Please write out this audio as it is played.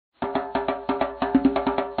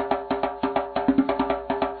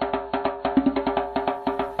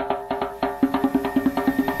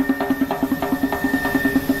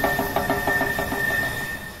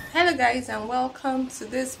guys, and welcome to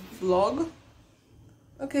this vlog.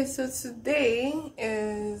 Okay, so today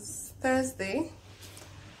is Thursday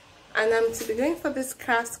and I'm to be going for this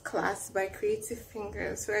crafts class by Creative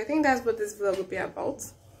Fingers. So I think that's what this vlog will be about.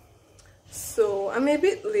 So I'm a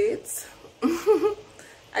bit late.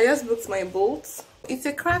 I just booked my bolts. It's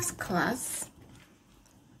a crafts class.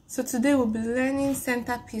 So today we'll be learning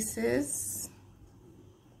centerpieces.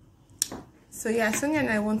 So yeah, Sonia and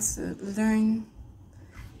I want to learn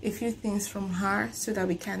a few things from her so that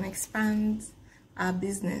we can expand our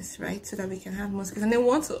business, right? So that we can have more skills. And then we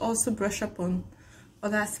want to also brush up on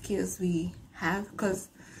other skills we have, because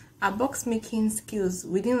our box making skills,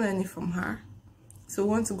 we didn't learn it from her. So we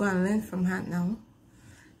want to go and learn from her now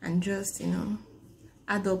and just, you know,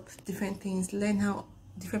 add up different things, learn how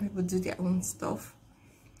different people do their own stuff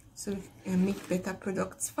so we can make better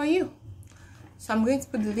products for you. So I'm going to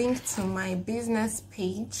put the link to my business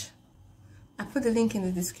page. I put the link in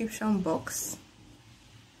the description box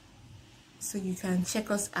so you can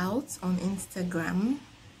check us out on Instagram.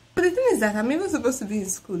 But the thing is that I'm even supposed to be in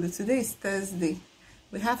school. Today is Thursday.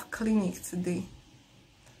 We have clinic today.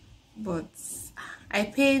 But I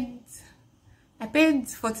paid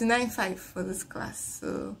 $49.5 for this class.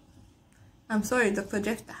 So I'm sorry, Dr.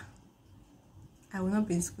 Jefta. I will not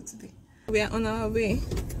be in school today. We are on our way.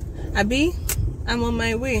 Abi, I'm on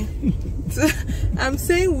my way. So, I'm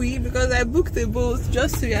saying we because I booked a boat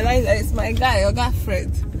just to realize that it's my guy, your guy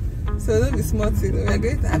Fred. So don't be smart, you know. We're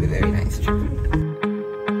going to have a very nice trip.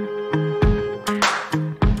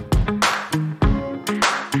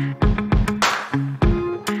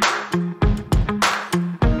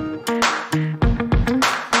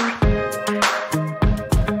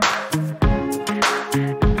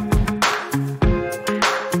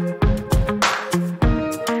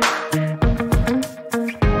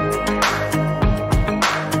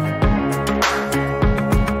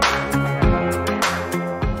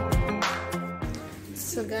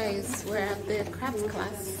 So guys, we're at the craft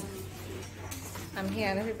class. I'm here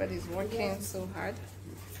and everybody's working so hard.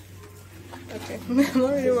 Okay, I'm not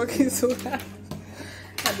really working so hard.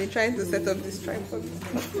 I've been trying to set up this tripod.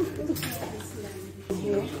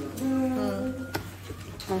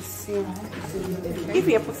 If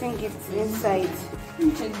you're putting gifts inside,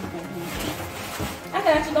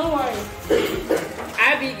 okay, don't worry.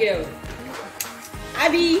 Abby girl.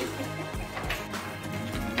 Abby.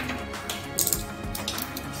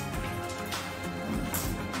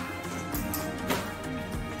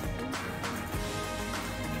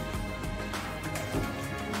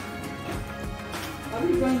 Are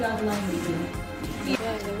we going down line again?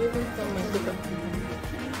 Yeah, they're waving from my pickup.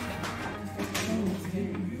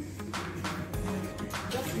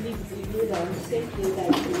 Just leave the loader on the same place that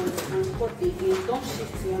you want and cut again. Don't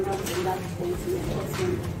shift your hand from that point to the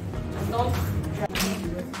bottom. Don't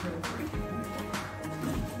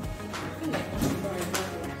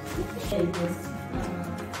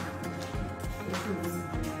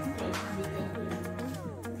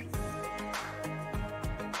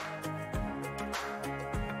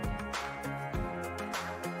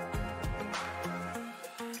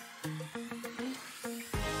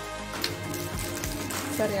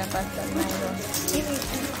Sorry about that, Milo.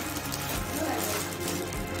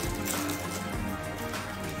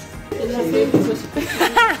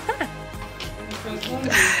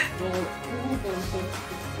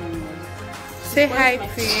 Say hi,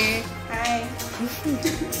 P. Hi.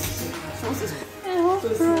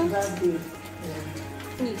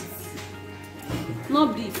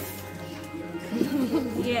 not beef.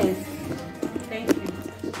 Yes. Thank you.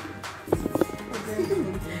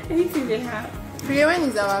 Anything they have. Priya, when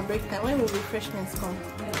is our break time? When will refreshments come?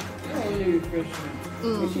 Only refreshment.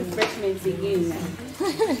 Which refreshments again now?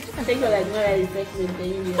 I think you're like not a refreshment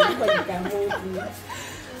anymore. Nobody can hold you.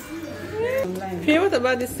 Priya, what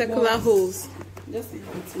about these circular holes? Just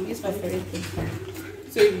it's my favorite thing.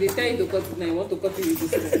 So if they tell you to cut it now, you want to cut it with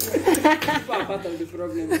this one. People are part of the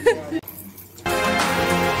problem as well.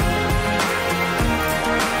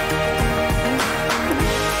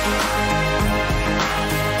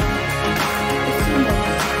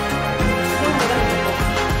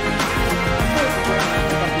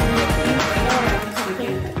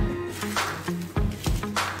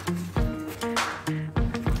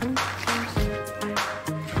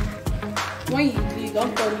 When you do it,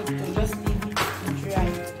 don't turn it to just leave it to dry.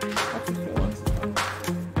 What if you want to?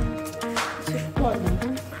 Just pour it.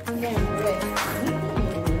 Then rest.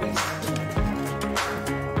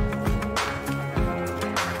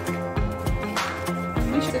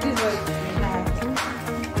 Which this is what you have.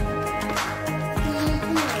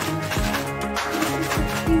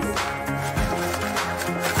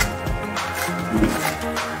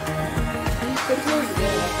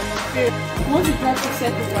 Once you try to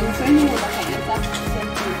set it, and if anyone that can enter to set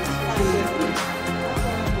it,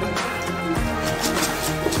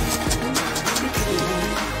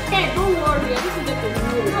 hey, don't worry, I just need to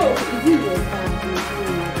know. Is it your hand?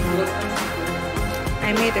 I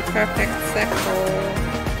made a perfect circle.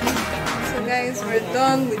 So guys, we're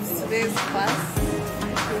done with today's class.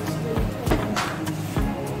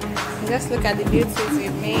 Just look at the beauties we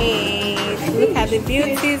made. Look at the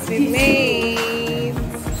beauties we made.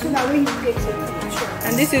 So that when you take your picture.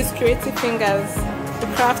 And this is Creative Fingers, the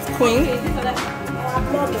craft queen. Okay, this is our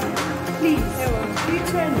blogger. Please,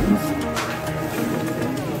 feature news.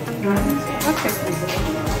 Okay.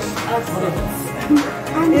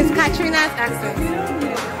 It's Katrina's accent.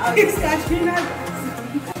 It's Katrina's.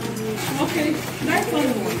 Okay, that's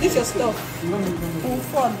funny. This is your stuff.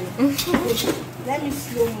 Let me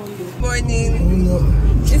slow mo you. Morning.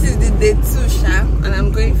 This is the day 2, Sha, and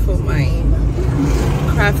I'm going for my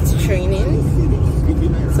craft training.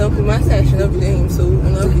 Some people say I should not video him, so we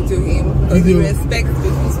will not video him because we respect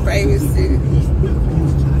people's privacy.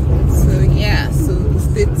 So yeah, so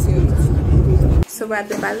stay tuned. So we're at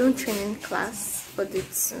the balloon training class for day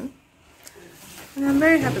 2. And I'm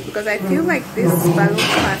very happy because I feel like this balloon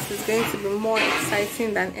class is going to be more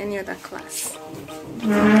exciting than any other class.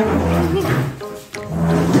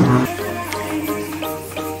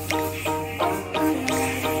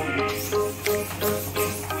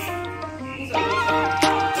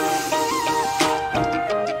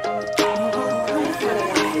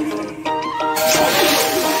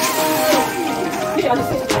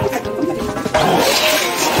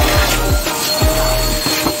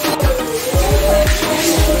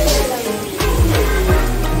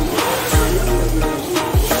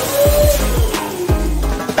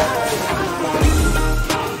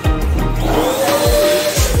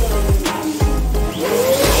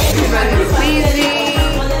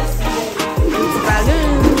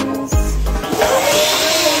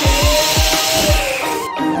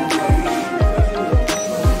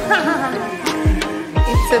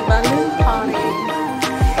 It's a balloon party.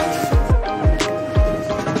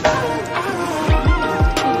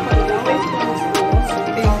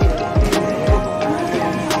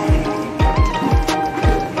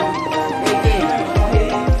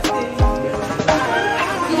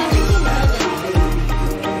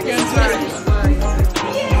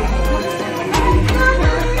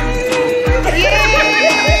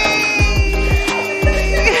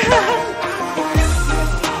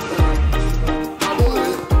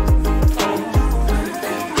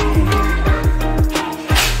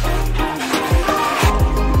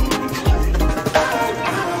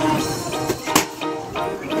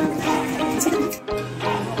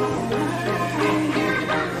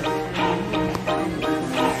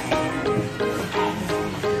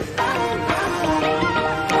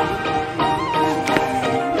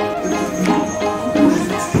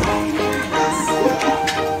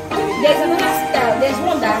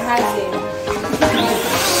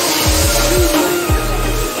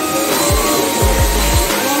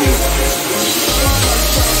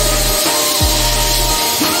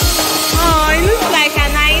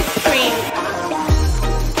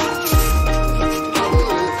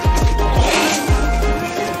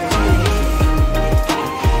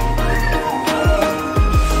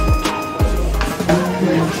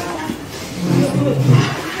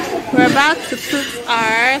 We're about to put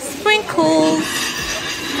our sprinkles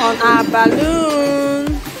on our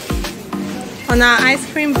balloon, on our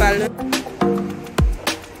ice cream balloon.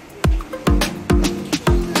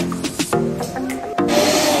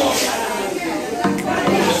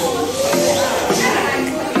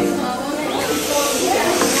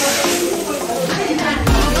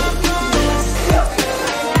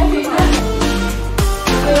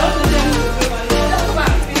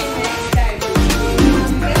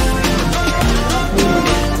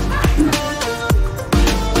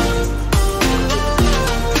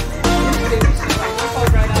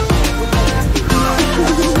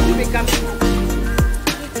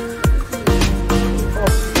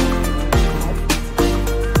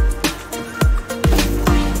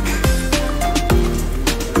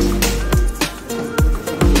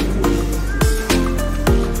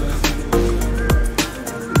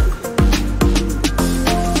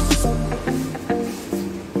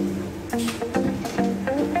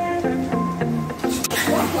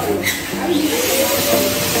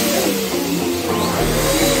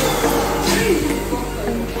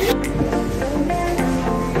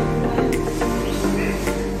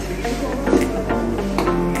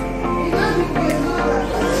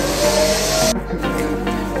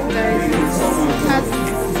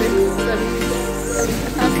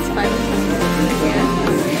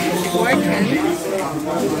 So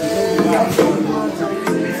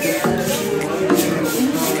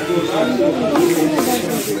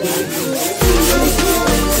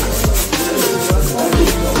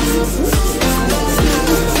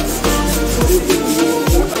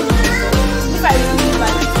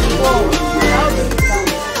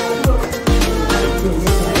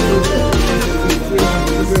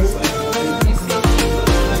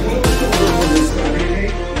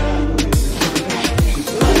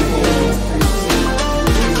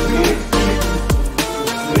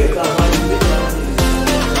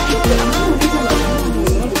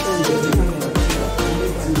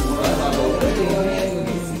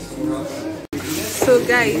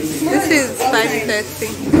guys, this is 5:30.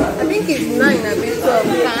 I think it's 9 a bit of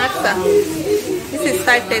Canada. This is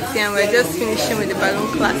 5:30 and we're just finishing with the balloon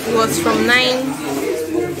class. It was from 9.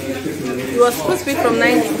 It was supposed to be from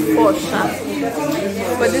 9 to 4 sharp.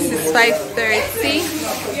 But this is 5:30.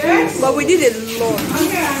 But we did a lot,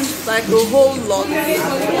 like a whole lot.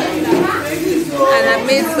 And I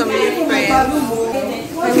made some new friends.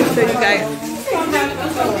 Let me show you guys.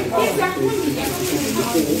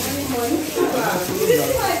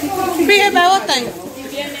 Free by what time?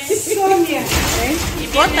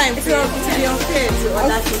 What time? To be unfair to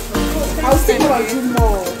other people. I'll still do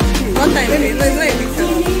more. What time? No, it's not a big deal.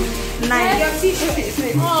 9.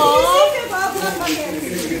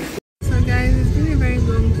 So guys, it's been a very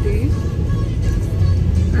long day.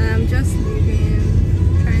 I'm just leaving,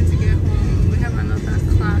 trying to get home. We have another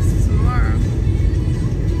class tomorrow.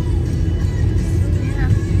 Yeah.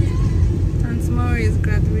 And tomorrow is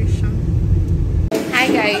graduation. Hi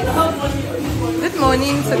guys. Good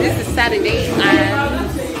morning. So this is Saturday and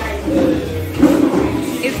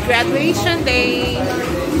it's graduation day.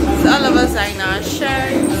 So all of us are in our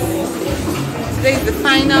shirts. Today is the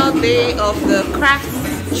final day of the craft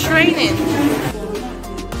training.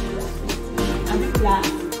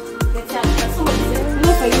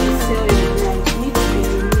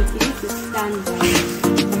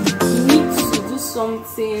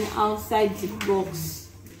 Something outside the box.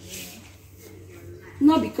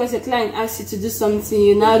 Not because a client asks you to do something,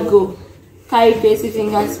 you now go carry basic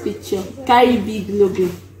fingers picture, carry big logo,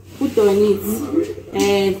 put on it,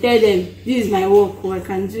 and tell them this is my work or I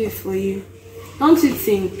can do it for you. Don't you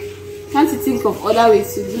think? Can't you think of other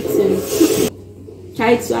ways to do things?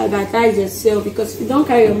 Try to advertise yourself, because if you don't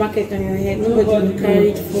carry your market on your head, nobody will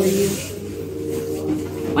carry it for you.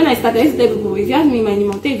 When I started, I used to tell people, if you ask me my name,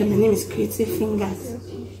 I'll tell you that my name is Creative Fingers.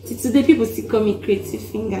 Till today, people still call me Creative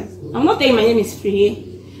Fingers. I'm not telling my name is Free,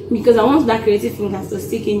 because I want that Creative Fingers to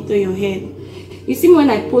stick into your head. You see, when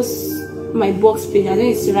I post my box page, I don't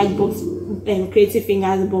used to write box, Creative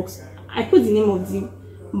Fingers box. I put the name of the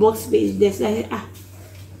box page there. So I said,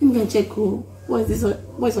 let me go and check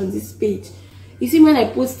what's on this page. You see, when I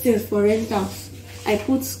post things for rentals, I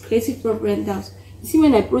put Creative Prop Rentals. You see,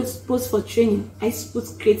 when I post for training, I put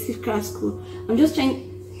Creative Craftschool. I'm just trying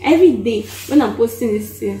every day when I'm posting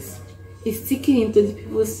these things, it's sticking into the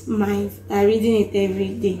people's minds. Are reading it every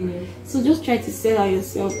day. So just try to sell out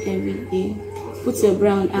yourself every day. Put your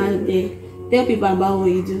brand out there. Tell people about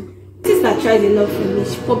what you do. Sister tries a lot for me.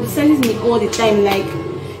 She publicizes me all the time. Like,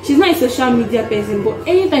 she's not a social media person, but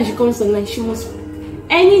anytime she comes online, she must.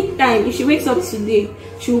 Anytime, if she wakes up today,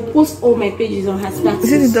 she will post all my pages on her status.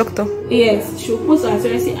 Is it the doctor? Yes, she will post on her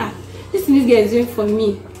status and say, this thing this girl is doing for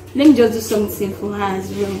me. Let me just do something for her as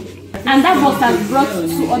well. And that box has brought to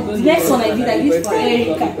the next one I did for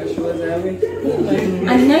Erica.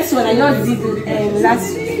 And the next one I just did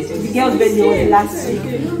last week. The girl's birthday was last week.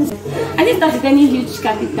 I didn't start with any huge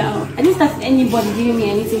capital. I didn't start with anybody giving me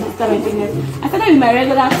anything to start my business. I started with my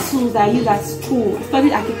regular tools that I use at school. I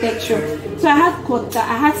studied architecture. So I had cutter,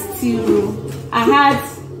 I had steel rule, and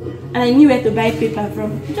I knew where to buy paper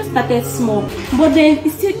from. I just started small. But then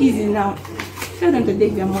it's still easy now. Tell them to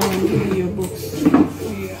take their money and give you your books.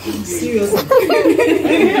 Serious. What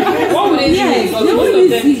would they do? They won't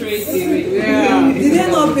use it. Did they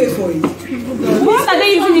not pay for it? What are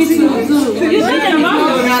they using it to do? You tell them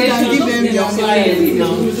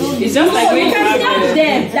it's just like when you can tell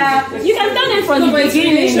them that you can tell them from the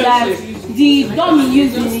beginning that the gum you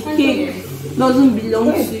use in the cake doesn't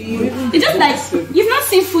belong to you. It's just like you've not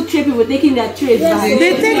seen food tray people taking their trays back.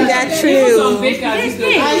 They take their tray.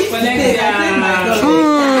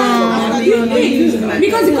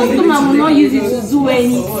 Because the customer will not use it to do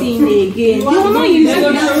anything again. They will not use it.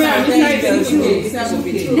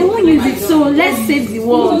 They won't use it. So let's save the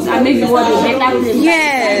world and make the world a better place.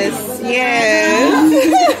 Yes,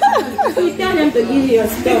 yes. So you tell them to give you your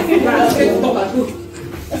stuff back.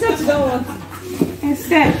 Except you don't want.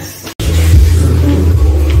 Except.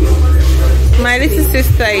 My little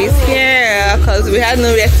sister is here because we had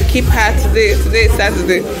nowhere to keep her today. Today is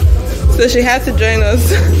Saturday, so she had to join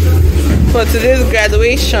us for today's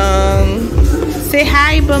graduation. Say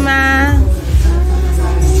hi, Boma.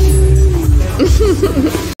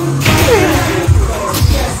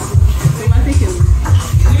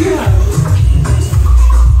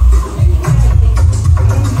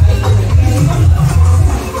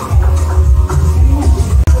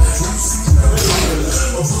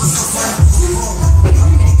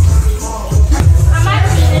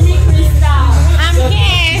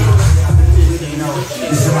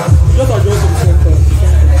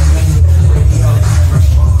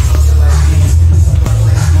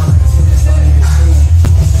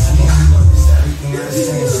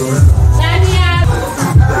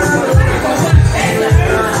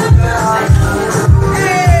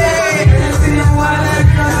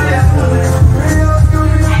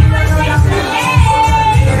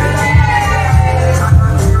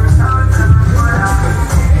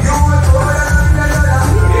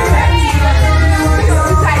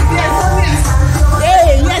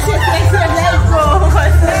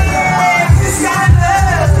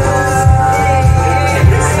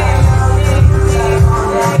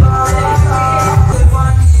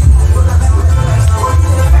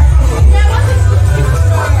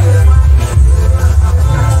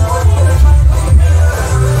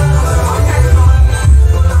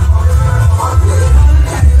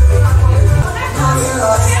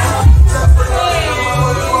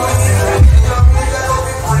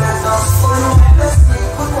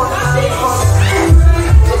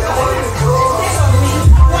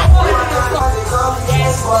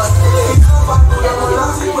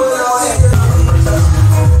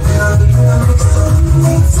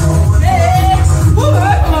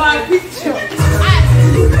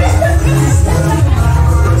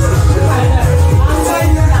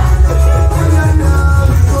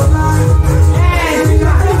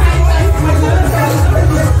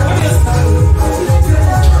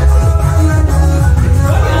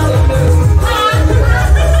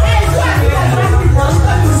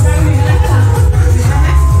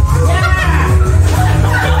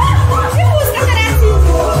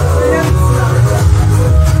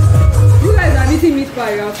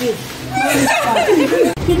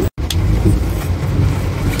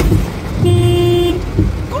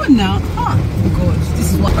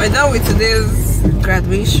 We're done with today's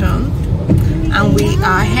graduation and we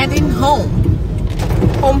are heading home.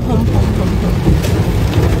 Home.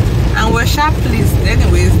 And we're sharp pleased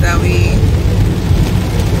anyways that we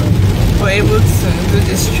were able to do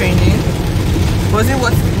this training. Was it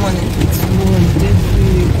worth the money?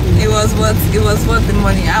 It was worth the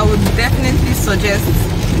money. I would definitely suggest,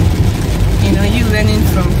 you know, you learning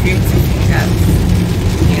from creative fingers.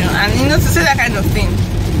 You know, and you know, to say that kind of thing,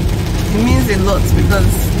 it means a lot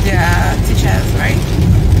because they are teachers, right?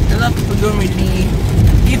 A lot of people don't really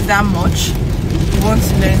give that much. You want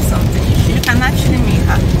to learn something, you can actually meet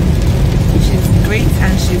her. She's great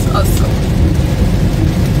and she's awesome.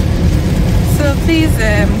 So please,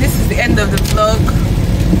 this is the end of the vlog.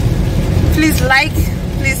 Please like,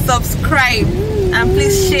 please subscribe, and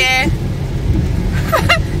please share.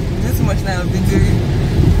 This much now I've been doing.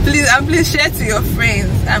 Please share to your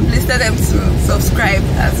friends, and please tell them to subscribe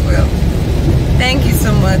as well. Thank you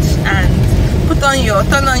so much, and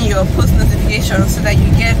turn on your post notifications so that you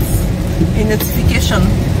get a notification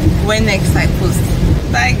when next I post.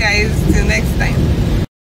 Bye guys, till next time.